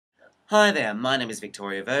Hi there, my name is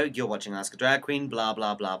Victoria Vogue, you're watching Ask a Drag Queen, blah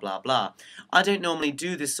blah blah blah blah. I don't normally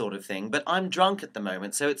do this sort of thing, but I'm drunk at the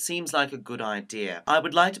moment, so it seems like a good idea. I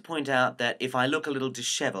would like to point out that if I look a little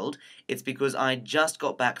dishevelled, it's because I just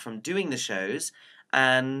got back from doing the shows,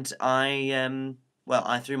 and I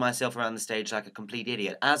threw myself around the stage like a complete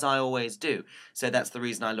idiot, as I always do, so that's the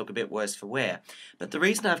reason I look a bit worse for wear. But the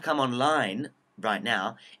reason I've come online right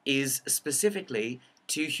now is specifically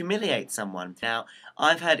to humiliate someone. Now,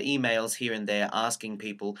 I've had emails here and there asking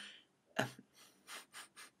people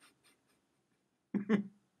I'm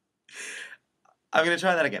going to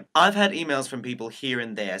try that again. I've had emails from people here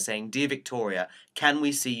and there saying, "Dear Victoria, can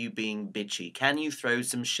we see you being bitchy? Can you throw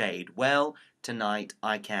some shade?" Well, tonight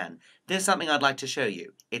I can. There's something I'd like to show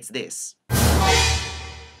you. It's this.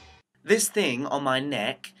 This thing on my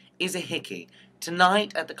neck is a hickey.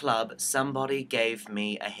 Tonight at the club, somebody gave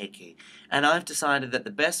me a hickey, and I've decided that the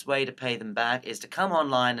best way to pay them back is to come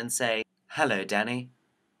online and say, "Hello, Danny.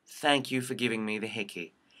 Thank you for giving me the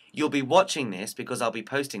hickey. You'll be watching this because I'll be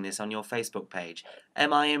posting this on your Facebook page.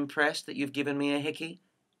 Am I impressed that you've given me a hickey?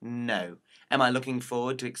 No. Am I looking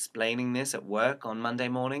forward to explaining this at work on Monday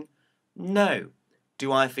morning? No.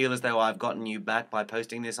 Do I feel as though I've gotten you back by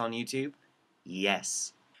posting this on YouTube?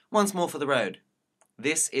 Yes. Once more for the road.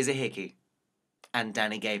 This is a hickey, and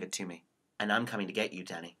Danny gave it to me. And I'm coming to get you,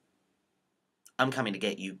 Danny. I'm coming to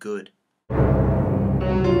get you good.